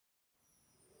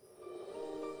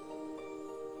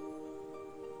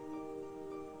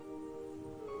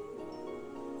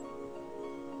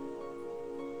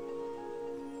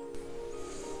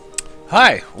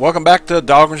Hi, welcome back to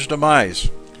Dahlgren's Demise.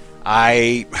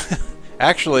 I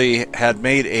actually had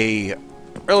made a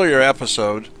earlier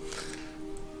episode,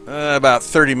 about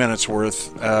 30 minutes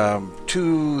worth,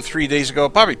 3 days ago,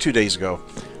 probably 2 days ago.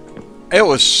 It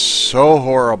was so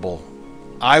horrible.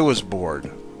 I was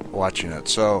bored watching it,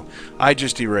 so I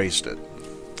just erased it.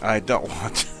 I don't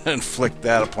want to inflict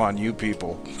that upon you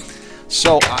people.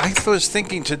 So I was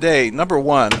thinking today, number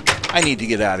one, I need to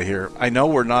get out of here. I know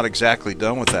we're not exactly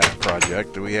done with that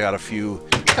project. We got a few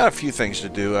things to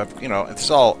do. You know,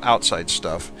 it's all outside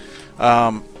stuff.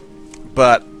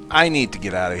 But I need to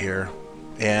get out of here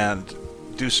and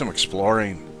do some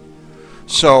exploring.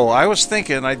 So I was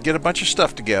thinking I'd get a bunch of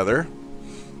stuff together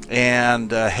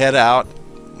and head out.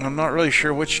 I'm not really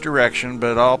sure which direction,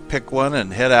 but I'll pick one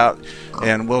and head out,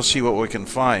 and we'll see what we can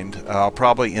find. I'll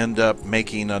probably end up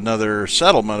making another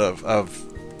settlement of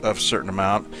a certain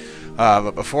amount.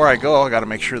 But before I go, I got to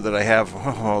make sure that I have.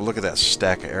 Oh, look at that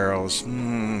stack of arrows!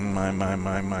 My!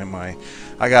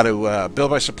 I got to build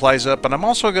my supplies up, and I'm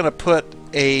also going to put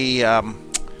a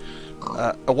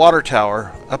water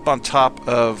tower up on top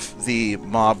of the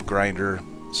mob grinder,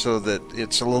 so that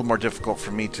it's a little more difficult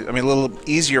for me to. I mean, a little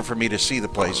easier for me to see the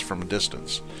place from a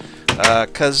distance,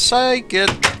 because I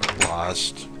get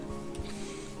lost.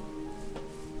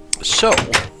 So,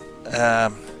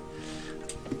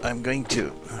 I'm going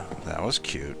to. That was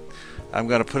cute. I'm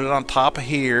going to put it on top of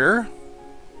here,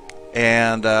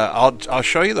 and I'll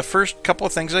show you the first couple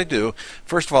of things I do.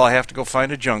 First of all, I have to go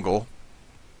find a jungle,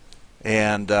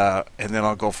 and then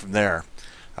I'll go from there.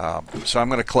 So I'm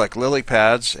going to collect lily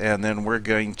pads, and then we're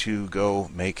going to go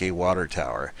make a water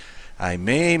tower. I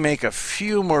may make a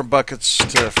few more buckets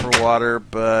for water,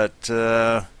 but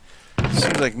it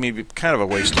seems like maybe kind of a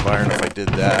waste of iron if I did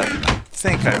that. I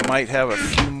think I might have a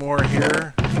few more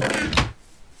here.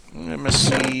 Let me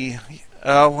see.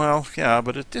 Well, yeah,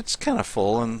 but it's kind of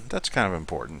full, and that's kind of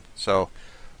important. So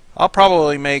I'll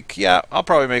probably make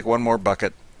one more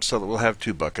bucket, so that we'll have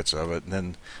 2 buckets of it, and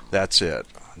then that's it.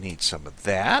 I need some of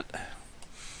that,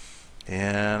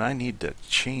 and I need to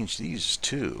change these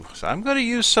too. So I'm going to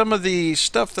use some of the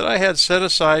stuff that I had set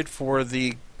aside for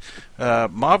the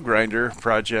mob grinder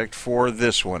project for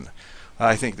this one.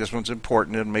 I think this one's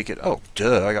important and make it. Oh,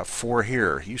 duh! I got 4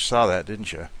 here. You saw that,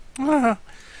 didn't you? Well,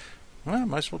 I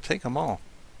might as well take them all.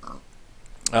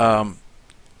 But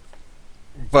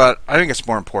I think it's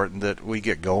more important that we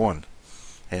get going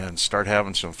and start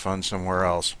having some fun somewhere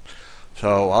else.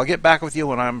 So I'll get back with you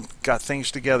when I've got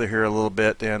things together here a little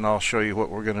bit, and I'll show you what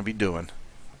we're going to be doing.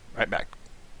 Right back.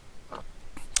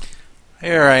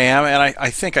 Here I am, and I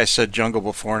think I said jungle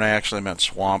before, and I actually meant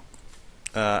swamp.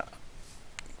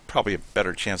 Probably a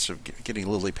better chance of getting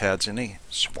lily pads in a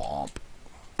swamp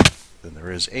than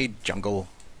there is a jungle.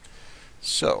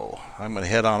 So I'm going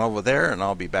to head on over there, and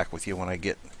I'll be back with you when I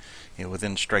get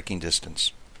within striking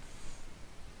distance.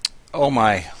 Oh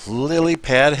my, lily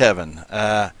pad heaven.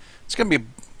 It's going to be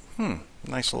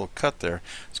nice little cut there.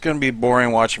 It's going to be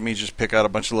boring watching me just pick out a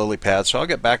bunch of lily pads, so I'll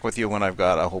get back with you when I've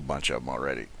got a whole bunch of them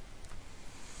already.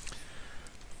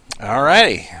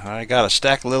 Alrighty, I got a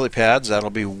stack of lily pads. That'll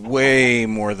be way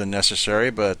more than necessary,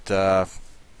 but yeah,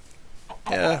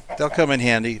 they'll come in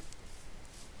handy.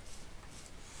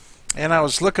 And I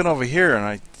was looking over here, and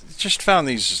I just found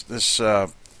this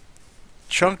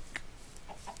chunk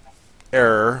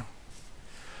error.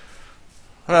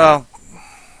 Well,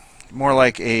 more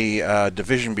like a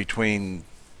division between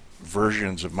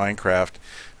versions of Minecraft.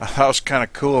 That was kind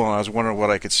of cool, and I was wondering what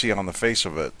I could see on the face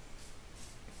of it.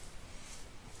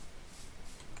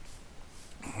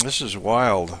 This is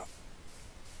wild.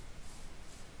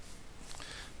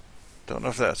 Don't know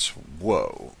if that's...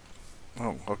 Whoa.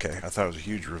 Oh, okay. I thought it was a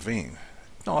huge ravine.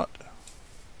 Not.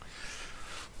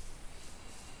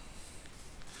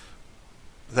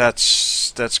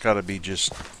 That's got to be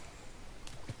just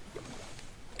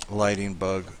lighting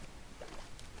bug.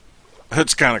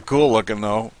 It's kind of cool looking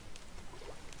though.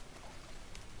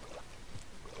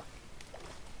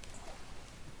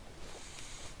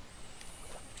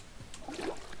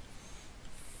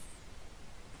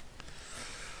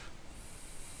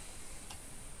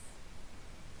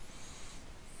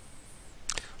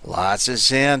 Lots of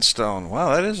sandstone.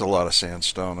 Wow, that is a lot of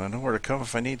sandstone. I know where to come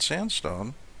if I need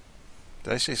sandstone.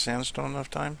 Did I say sandstone enough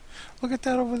time? Look at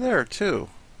that over there, too.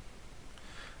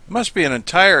 There must be an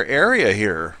entire area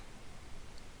here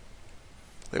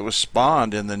that was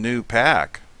spawned in the new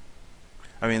pack.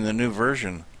 I mean, the new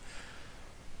version.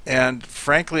 And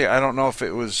frankly, I don't know if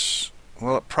it was...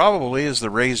 Well, it probably is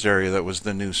the raised area that was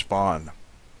the new spawn.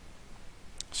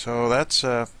 So that's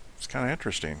it's kind of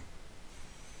interesting.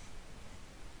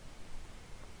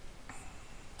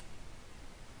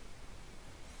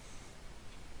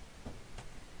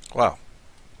 Wow.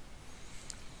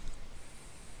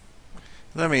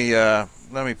 Let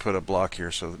me put a block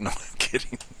here so that, no, I'm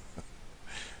kidding.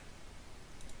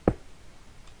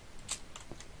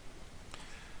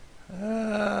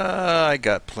 I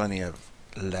got plenty of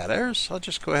ladders. I'll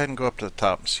just go ahead and go up to the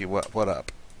top and see what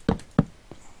up.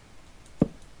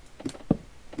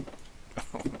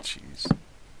 Oh, jeez.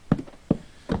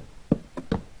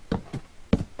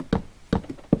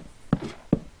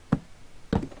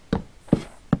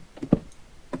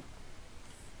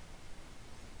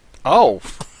 Oh,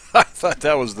 I thought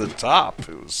that was the top.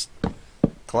 It was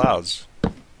clouds.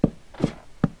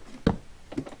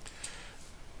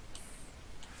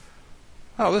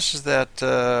 Oh, this is that,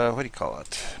 what do you call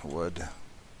it? Wood.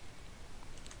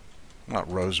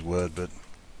 Not rosewood, but...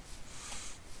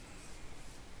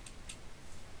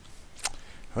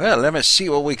 Well, let me see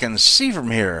what we can see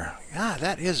from here. Ah,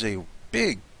 that is a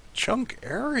big chunk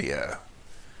area.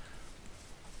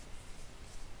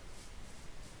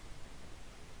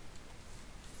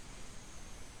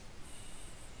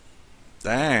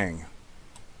 Dang.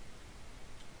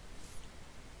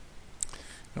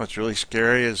 What's really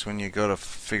scary is when you go to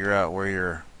figure out where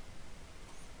your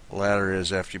ladder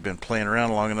is after you've been playing around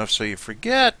long enough so you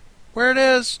forget where it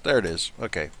is. There it is.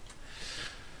 Okay.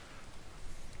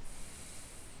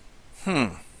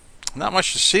 Not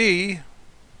much to see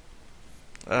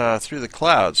through the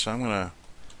clouds, so I'm going to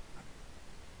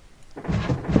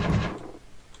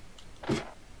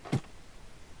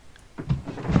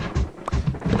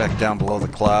back down below the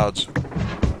clouds.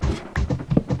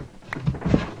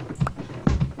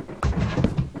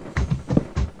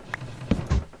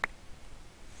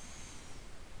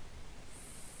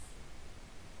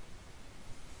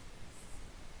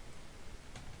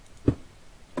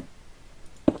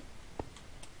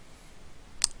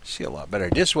 See a lot better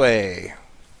this way.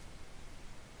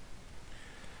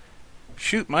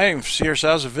 Shoot, might even see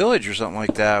ourselves a village or something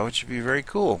like that, which would be very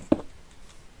cool.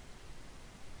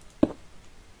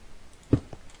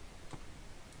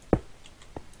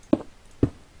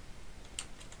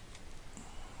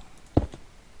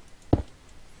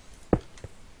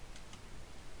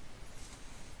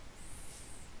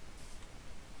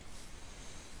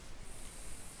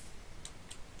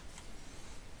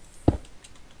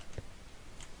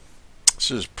 This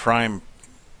is prime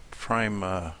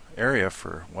area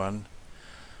for one.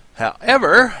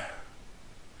 However,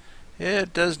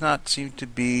 it does not seem to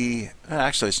be.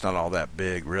 Actually, it's not all that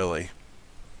big, really.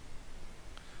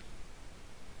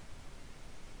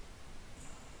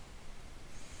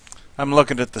 I'm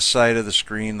looking at the side of the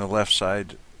screen, the left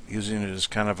side, using it as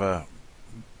kind of a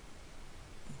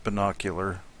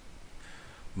monocular.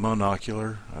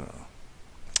 I don't know.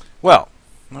 Well,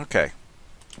 okay.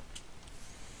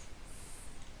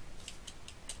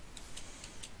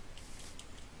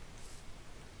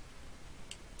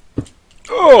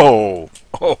 Oh,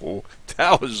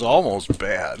 that was almost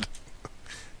bad.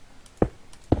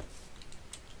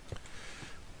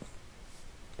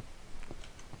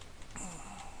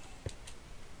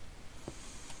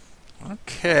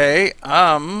 Okay,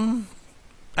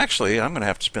 actually, I'm going to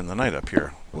have to spend the night up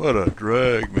here. What a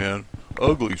drag, man.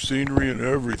 Ugly scenery and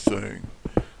everything.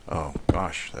 Oh,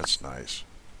 gosh, that's nice.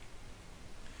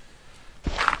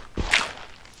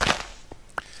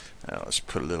 Now let's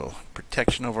put a little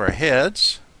protection over our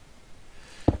heads.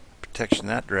 Protection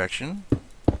that direction.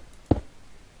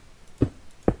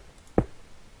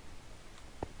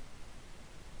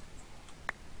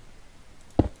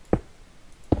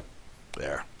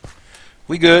 There.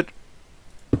 We good.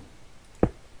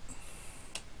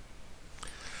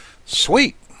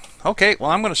 Sweet. Okay,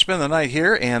 well, I'm going to spend the night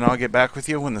here, and I'll get back with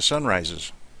you when the sun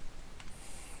rises.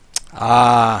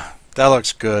 Ah, that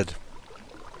looks good.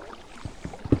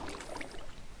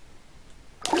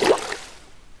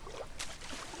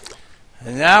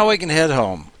 And now we can head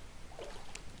home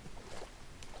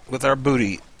with our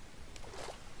booty.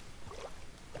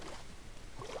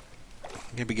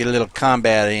 Maybe get a little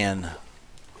combat in.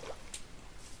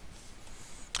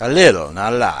 A little,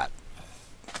 not a lot.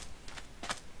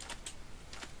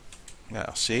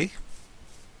 Well, see?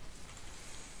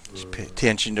 Just pay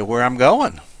attention to where I'm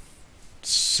going.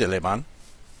 Silly man.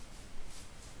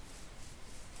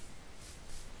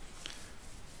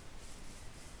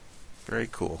 Very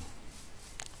cool.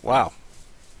 Wow.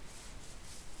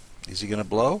 Is he going to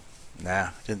blow? Nah,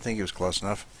 didn't think he was close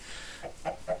enough.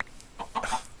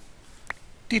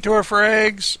 Detour for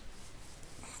eggs.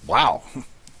 Wow.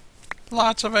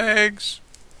 Lots of eggs.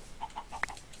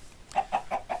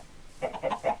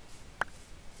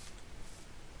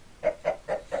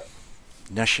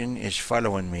 Nothing is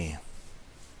following me.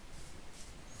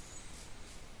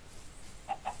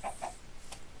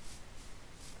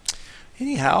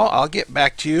 Anyhow, I'll get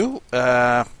back to you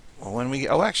when we.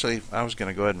 Oh, actually, I was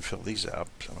going to go ahead and fill these up.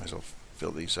 So I might as well fill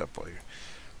these up while you're.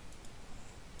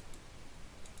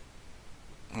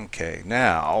 Okay,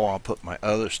 now I'll put my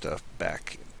other stuff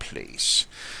back in place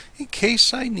in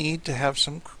case I need to have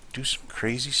do some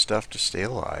crazy stuff to stay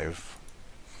alive.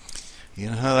 You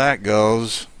know how that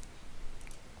goes.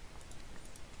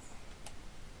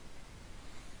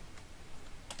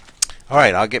 All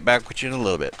right, I'll get back with you in a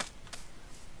little bit.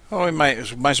 Oh, we might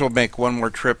as well make one more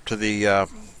trip to the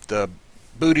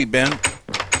booty bin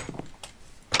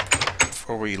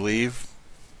before we leave,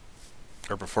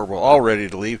 or before we're all ready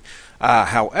to leave.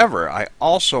 However, I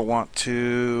also want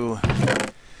to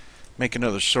make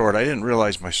another sword. I didn't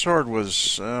realize my sword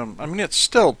was. I mean, it's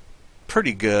still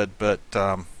pretty good, but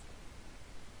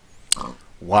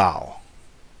wow.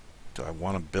 Do I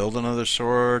want to build another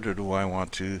sword, or do I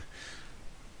want to?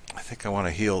 I think I want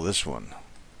to heal this one.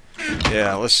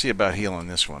 Yeah, let's see about healing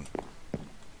this one.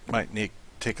 Might need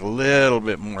take a little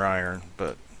bit more iron,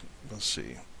 but we'll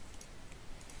see.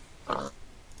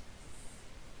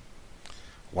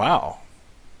 Wow.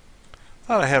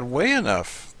 Thought I had way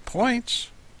enough points.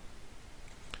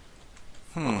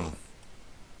 How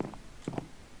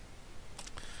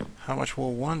much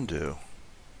will one do?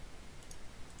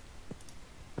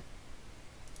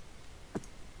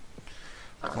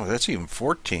 Oh, that's even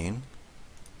 14.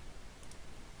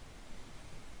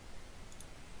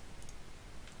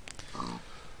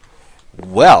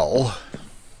 Well,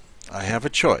 I have a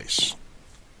choice.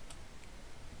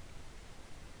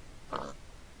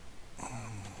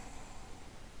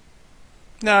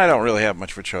 No, I don't really have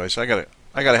much of a choice. I gotta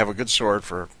have a good sword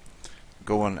for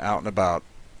going out and about.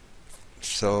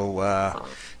 So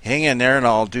hang in there, and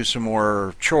I'll do some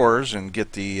more chores and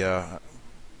get the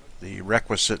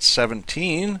requisite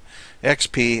 17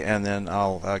 XP, and then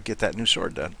I'll get that new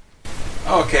sword done.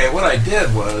 Okay, what I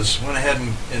did was went ahead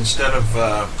and instead of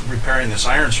repairing this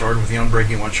iron sword with the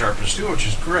unbreaking 1 sharpness 2, which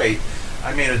is great,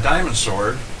 I made a diamond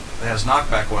sword that has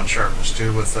knockback 1 sharpness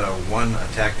 2 with 1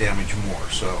 attack damage more.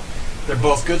 So they're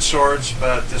both good swords,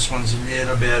 but this one's a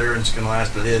little better and it's going to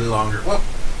last a little longer. Well,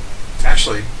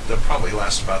 actually, they'll probably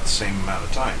last about the same amount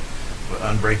of time. But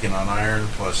unbreaking on iron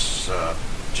plus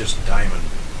just diamond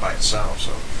by itself.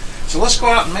 So let's go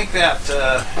out and make that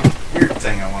weird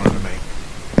thing I wanted to make.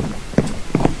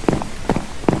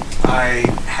 I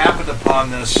happened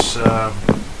upon this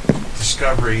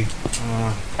discovery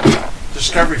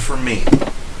for me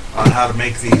on how to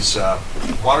make these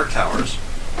water towers,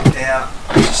 and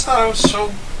I just thought it was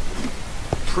so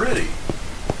pretty.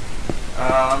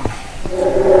 I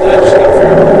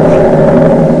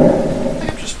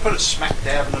think I just put it smack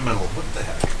dab in the middle. What the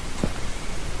heck?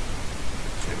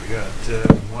 Okay, we got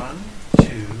 1,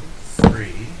 2,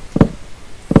 3,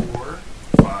 4,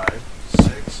 5,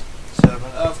 6,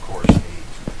 7, of course 8.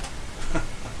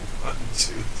 1,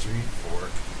 2, 3, 4.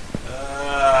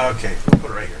 Okay, we'll put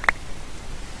it right here.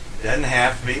 Doesn't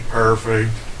have to be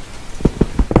perfect.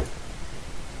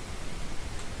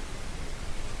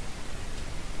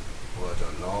 What a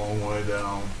long way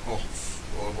down. Oh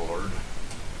Lord.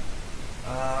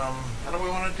 How do we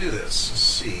want to do this? Let's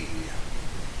see.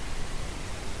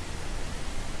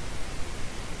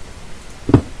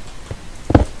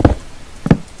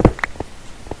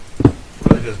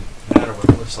 Doesn't matter what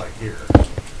it looks like here. I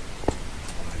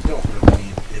don't really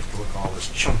need it to look all this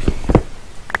chunky.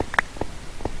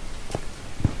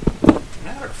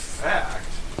 Matter of fact,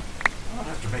 I don't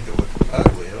have to make it look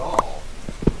ugly at all.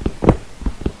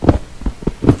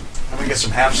 I'm going to get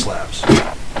some half slabs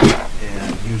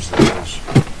and use those.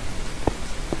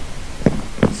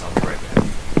 So I'll be right back.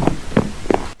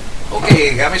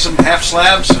 Okay, got me some half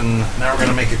slabs, and now we're going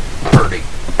to make it pretty.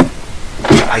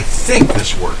 I think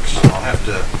this works. I'll have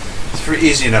to. It's pretty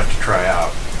easy enough to try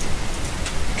out.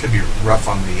 Could be rough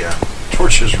on the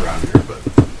torches around here, but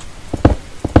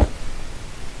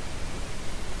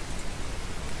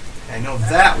I know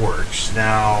that works.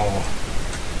 Now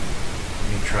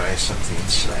let me try something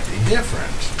slightly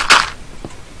different.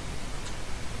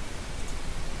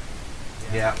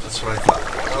 Yeah, that's what I thought.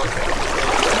 Okay.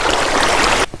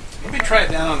 Let me try it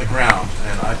down on the ground,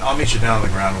 and I'll meet you down on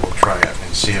the ground and we'll try it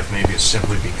and see if maybe it's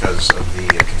simply because of the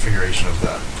configuration of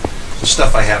the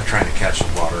stuff I have trying to catch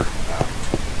the water.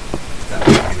 That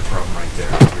might be the problem right there.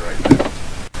 I'll be right back.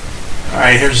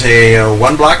 Alright, here's a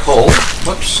 1 black hole.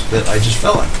 Whoops, that I just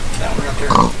fell in. Now we're up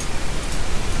there.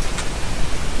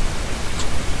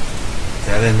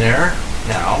 That in there.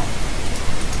 Now,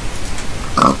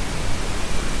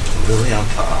 lily on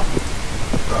top.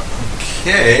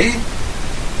 Okay.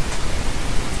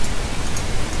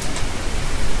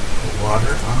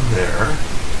 Water on there.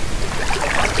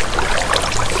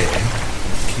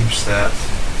 that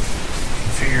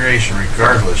configuration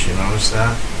regardless, you notice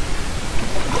that?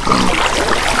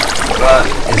 But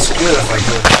it's good if I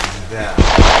go ahead and do that.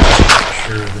 Just make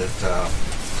sure that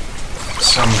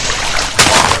some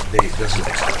update doesn't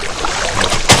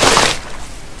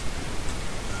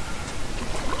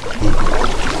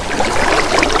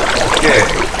Okay.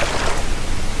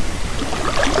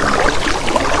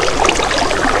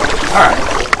 Alright.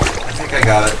 I think I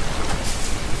got it.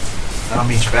 I'll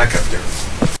meet you back up there.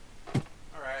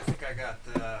 Alright, I think I got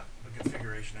the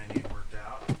configuration I need worked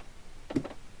out.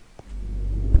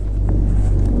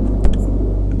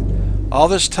 All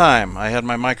this time I had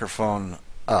my microphone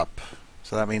up,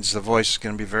 so that means the voice is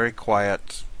going to be very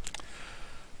quiet.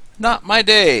 Not my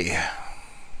day.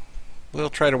 We'll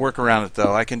try to work around it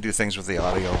though. I can do things with the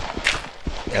audio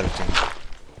editing.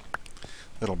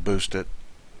 It'll boost it.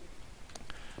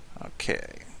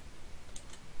 Okay.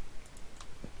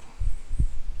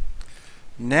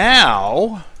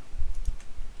 Now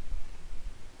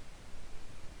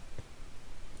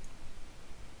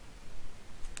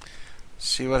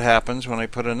see what happens when I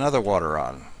put another water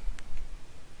on.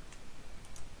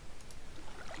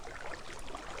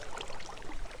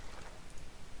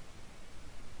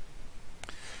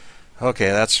 Okay,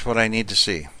 that's what I need to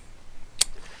see.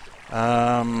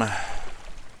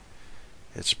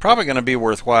 It's probably going to be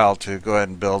worthwhile to go ahead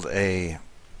and build a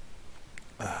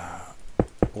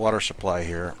water supply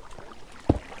here.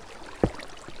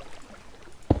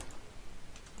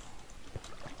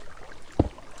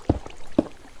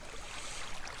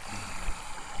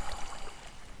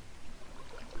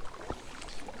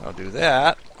 I'll do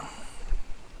that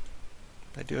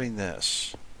by doing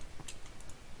this.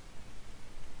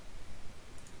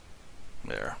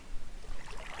 There.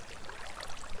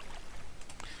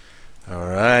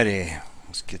 Alrighty,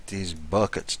 let's get these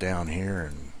buckets down here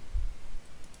and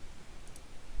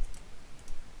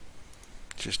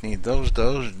just need those,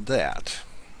 and that.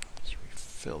 Let's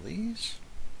refill these.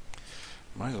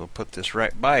 Might as well put this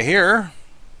right by here.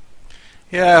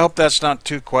 Yeah, I hope that's not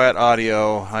too quiet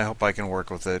audio. I hope I can work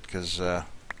with it, because I'll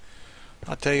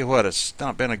tell you what, it's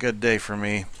not been a good day for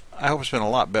me. I hope it's been a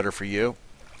lot better for you.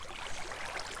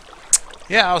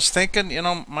 Yeah, I was thinking, you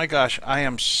know, my gosh, I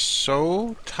am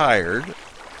so tired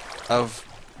of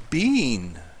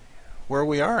being where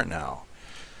we are now.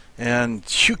 And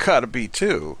you gotta be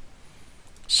too.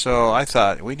 So I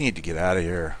thought, we need to get out of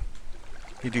here.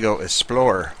 Need to go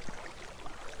explore.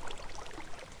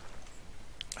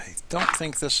 I don't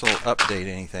think this will update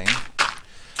anything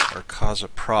or cause a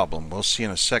problem. We'll see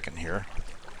in a second here.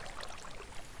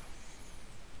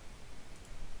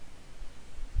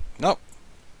 Nope.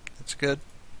 That's good.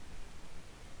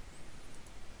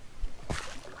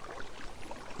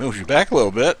 Moves you back a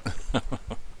little bit.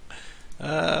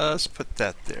 Let's put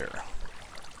that there.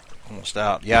 Almost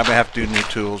out. Yeah, I'm going to have to do new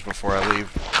tools before I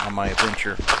leave on my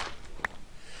adventure.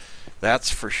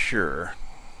 That's for sure.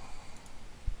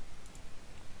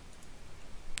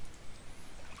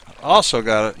 Also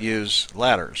got to use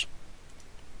ladders.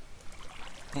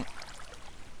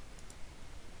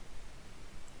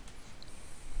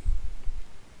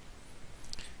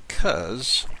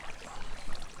 Because,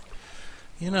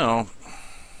 you know,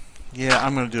 yeah,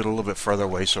 I'm going to do it a little bit further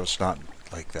away so it's not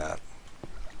like that.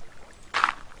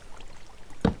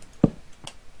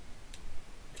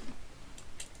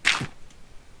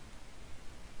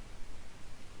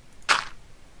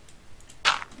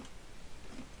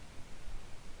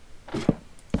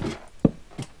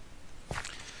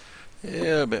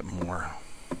 Yeah, a bit more.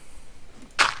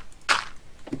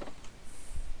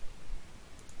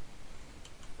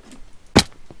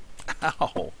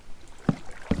 Ow.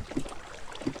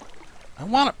 I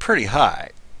want it pretty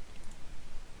high.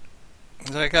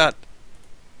 I got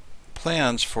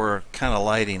plans for kind of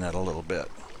lighting it a little bit.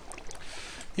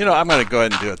 You know, I'm going to go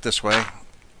ahead and do it this way,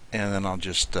 and then I'll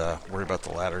just worry about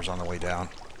the ladders on the way down.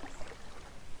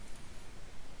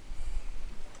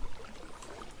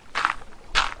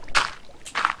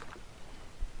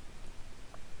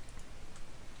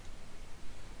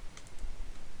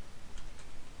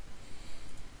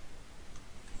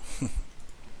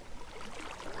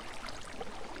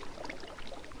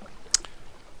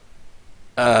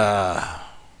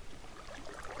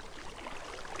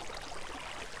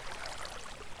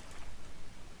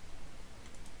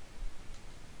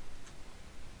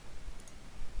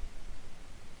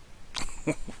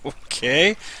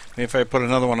 Okay, maybe if I put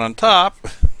another one on top,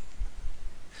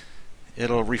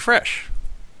 it'll refresh.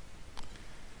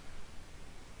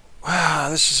 Wow,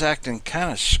 this is acting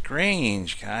kind of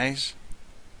strange, guys.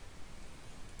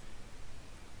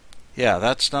 Yeah,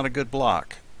 that's not a good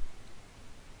block.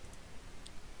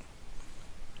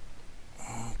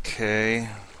 Okay. Okay.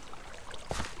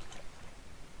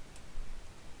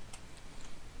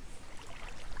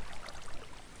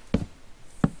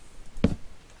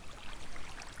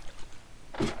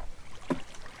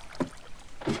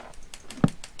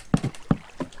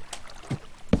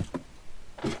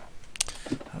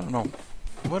 I don't know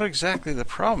what exactly the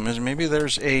problem is. Maybe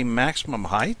there's a maximum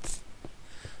height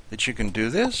that you can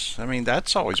do this. I mean,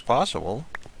 that's always possible.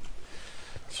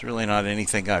 It's really not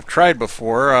anything I've tried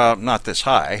before, not this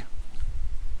high.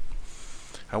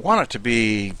 I want it to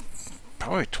be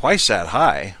probably twice that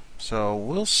high, so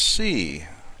we'll see.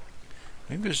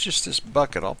 Maybe it's just this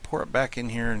bucket. I'll pour it back in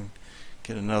here and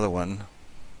get another one.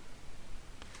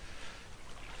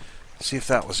 See if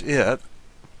that was it.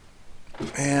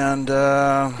 And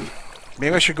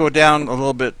maybe I should go down a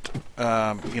little bit,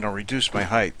 reduce my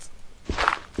height,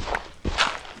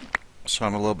 so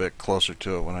I'm a little bit closer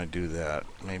to it when I do that.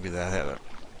 Maybe that had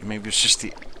maybe it's just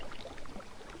the...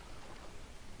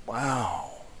 Wow.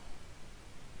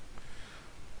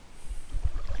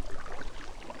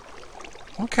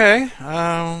 Okay.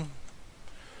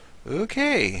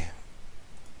 Okay.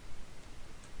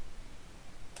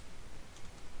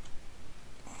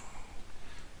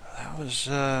 That was,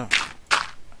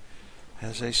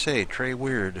 as they say, Trey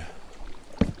weird.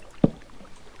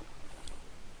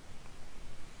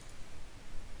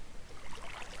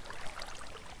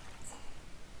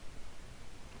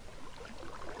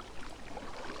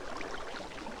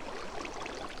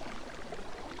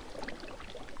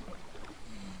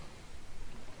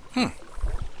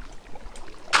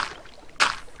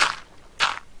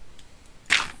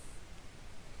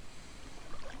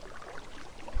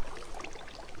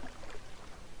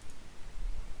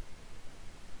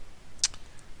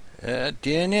 Do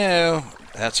you know?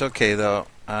 That's okay, though.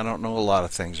 I don't know a lot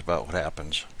of things about what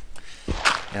happens.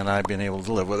 And I've been able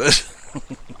to live with it.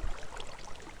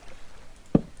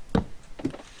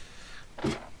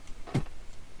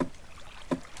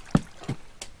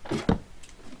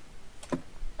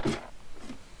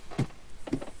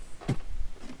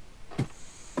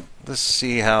 Let's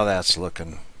see how that's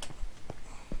looking.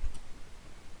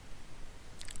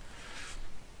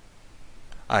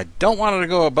 I don't want it to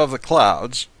go above the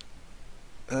clouds.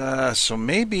 So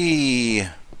maybe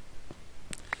a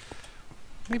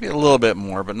little bit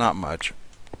more, but not much.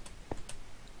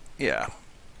 Yeah.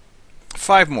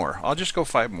 5 more. I'll just go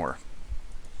 5 more.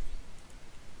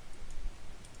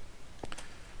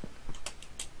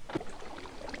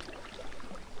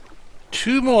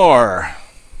 Two more.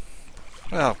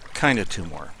 Well, kind of 2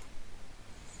 more.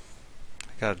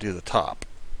 I gotta do the top.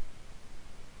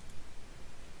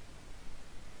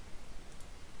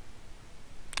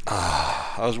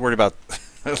 I was worried about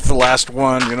the last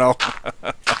one, you know.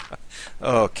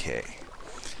 Okay.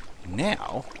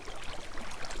 Now,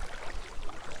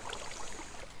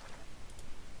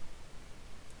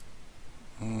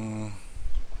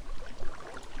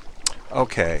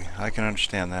 okay, I can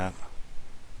understand that.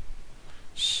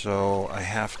 So I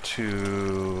have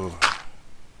to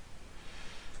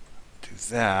do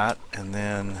that, and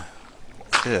then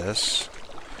this.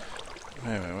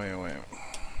 Wait.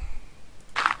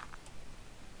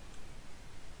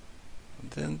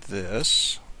 Then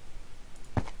this.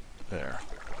 There.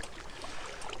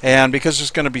 And because it's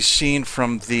going to be seen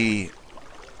from the...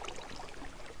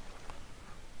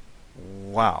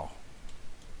 Wow.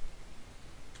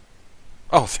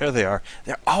 Oh, there they are.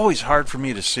 They're always hard for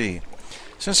me to see.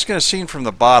 Since it's going to be seen from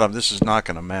the bottom, this is not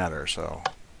going to matter, so...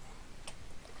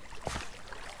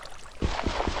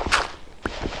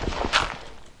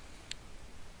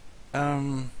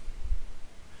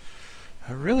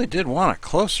 I really did want it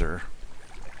closer.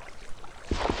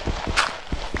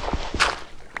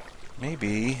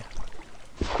 Maybe.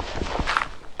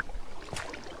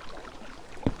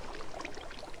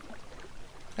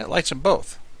 It lights them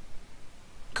both.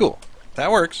 Cool. That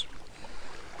works.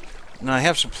 Now I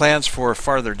have some plans for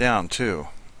farther down too.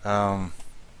 Let's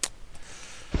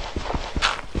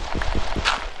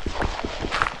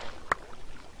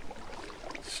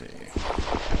see.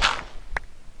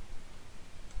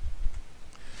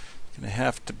 It's gonna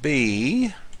have to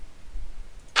be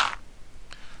a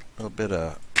little bit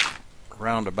of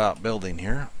roundabout building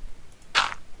here.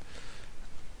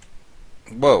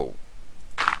 Whoa.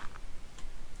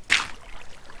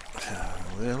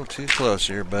 A little too close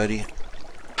here, buddy.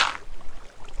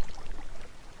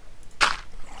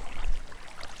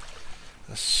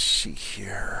 Let's see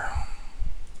here.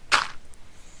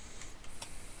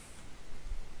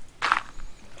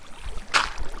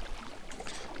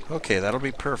 Okay, that'll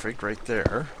be perfect right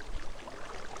there.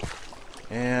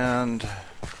 And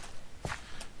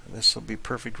this will be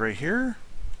perfect right here.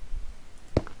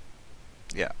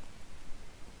 Yeah,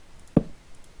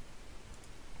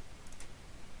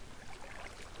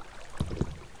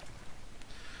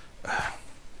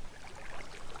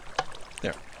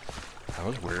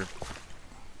 was weird.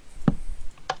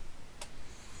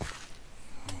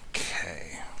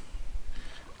 Okay.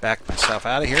 Back myself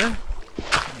out of here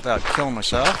without killing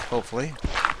myself, hopefully.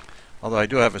 Although I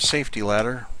do have a safety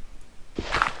ladder,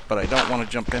 but I don't want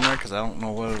to jump in there because I don't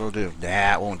know what it'll do.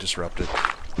 Nah, it won't disrupt it.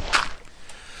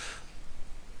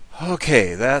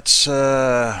 Okay, that's 1,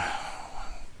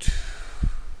 2,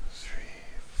 3,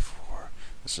 4.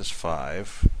 This is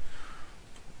 5.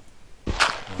 1,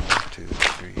 2,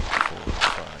 3, 4,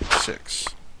 5, 6.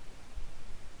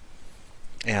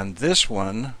 And this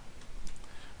one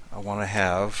I want to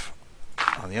have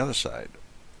on the other side.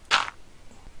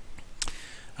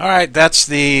 Alright, that's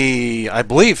the, I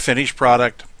believe, finished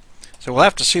product. So we'll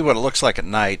have to see what it looks like at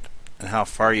night and how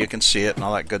far you can see it and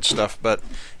all that good stuff. But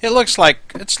it looks like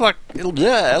it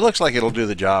looks like it'll do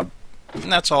the job.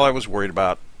 And that's all I was worried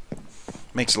about.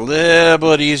 Makes it a little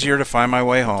bit easier to find my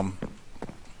way home.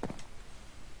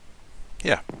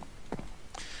 Yeah.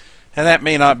 And that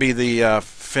may not be the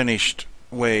finished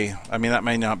way. I mean, that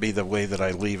may not be the way that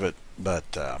I leave it, but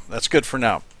that's good for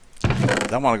now.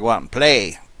 I want to go out and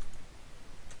play.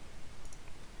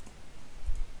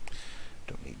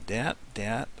 Don't need that.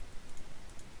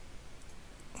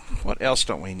 What else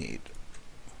don't we need?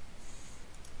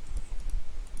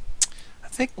 I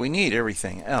think we need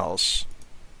everything else.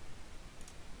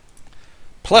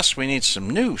 Plus, we need some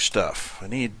new stuff. I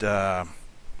need 2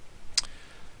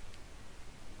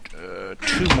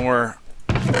 more.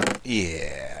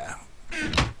 Yeah.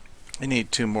 We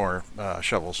need 2 more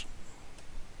shovels.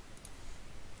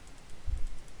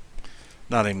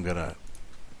 Not even going to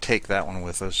take that one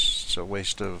with us. It's a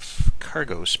waste of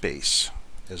cargo space,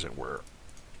 as it were.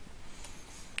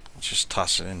 Let's just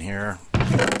toss it in here.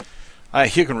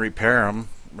 You can repair them,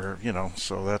 or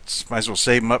so that's, might as well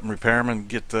save them up and repair them and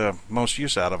get the most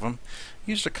use out of them.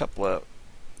 Used a couple of,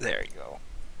 there you go.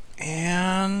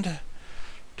 And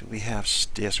do we have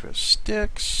sticks? We have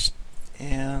sticks,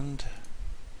 and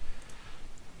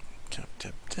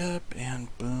tap,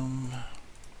 and boom.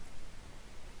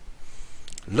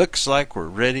 Looks like we're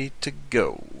ready to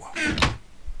go.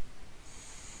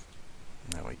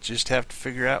 Now we just have to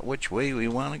figure out which way we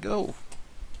want to go.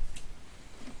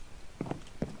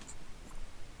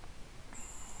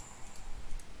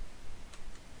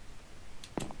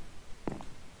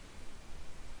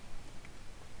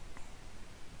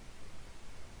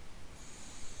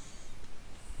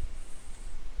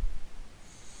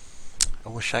 I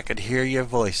wish I could hear your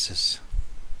voices.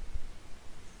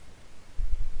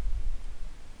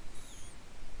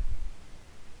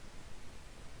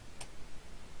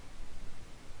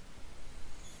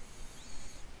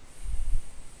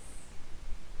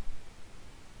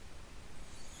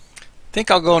 I think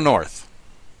I'll go north.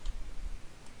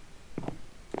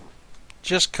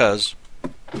 Just 'cause.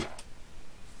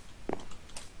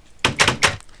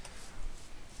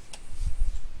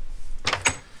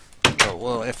 Oh,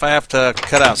 well, if I have to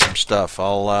cut out some stuff,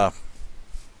 I'll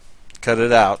cut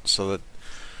it out so that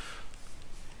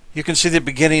you can see the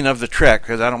beginning of the trek,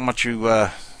 because I don't want you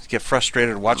get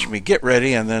frustrated watching me get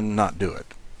ready and then not do it.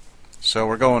 So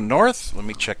we're going north. Let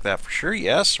me check that for sure.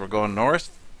 Yes, we're going north.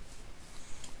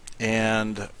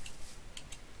 And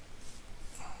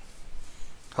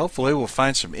hopefully we'll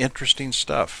find some interesting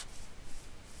stuff.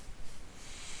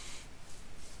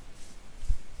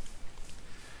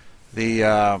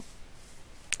 I'm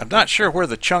not sure where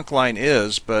the chunk line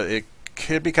is, but it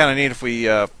could be kind of neat if we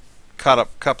caught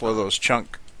up a couple of those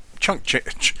chunk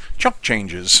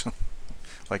changes,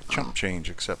 like chump change,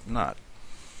 except not,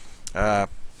 because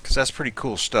that's pretty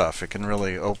cool stuff. It can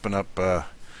really open up the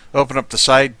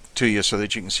side to you so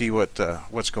that you can see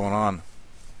what's going on.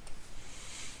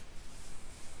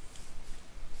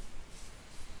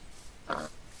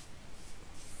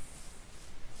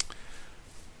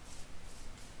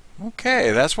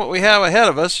 Okay, that's what we have ahead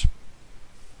of us.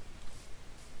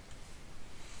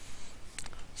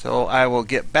 So I will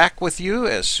get back with you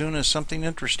as soon as something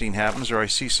interesting happens, or I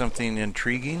see something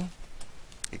intriguing,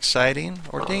 exciting,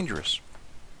 or dangerous.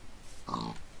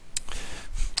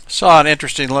 Saw an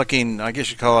interesting looking, I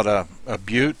guess you call it a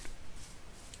butte.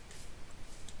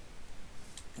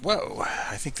 Whoa,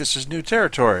 I think this is new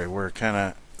territory. We're kind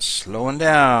of slowing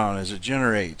down as it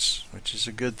generates, which is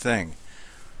a good thing.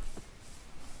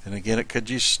 And again, it could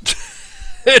just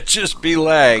it just be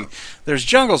lag. There's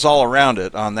jungles all around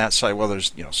it on that side. Well,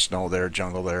 there's snow there,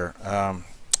 jungle there.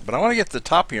 But I want to get to the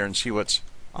top here and see what's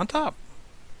on top.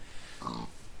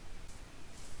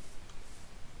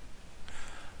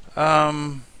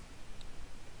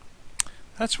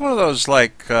 That's one of those,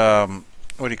 like, what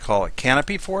do you call it,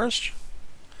 canopy forest,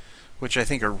 which I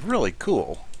think are really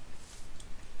cool.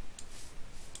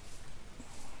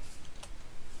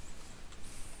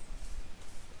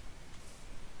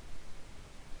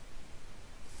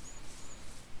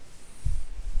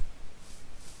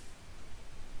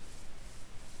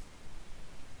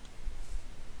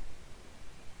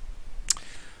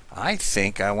 I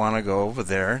think I want to go over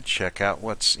there and check out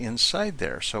what's inside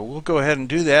there. So we'll go ahead and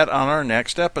do that on our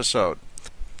next episode.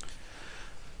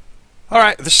 All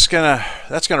right, that's gonna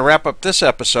wrap up this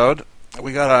episode.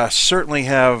 We gotta certainly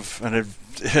have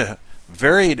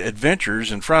varied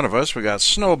adventures in front of us. We got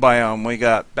snow biome. We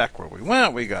got back where we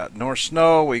went. We got North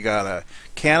Snow. We got a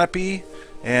canopy,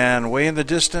 and way in the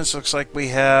distance looks like we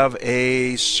have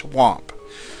a swamp.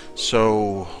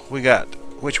 So we got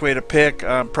which way to pick.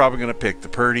 I'm probably going to pick the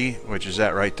Purdy, which is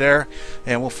that right there,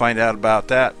 and we'll find out about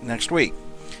that next week.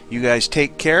 You guys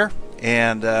take care,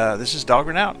 and this is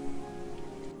Dahlgren out.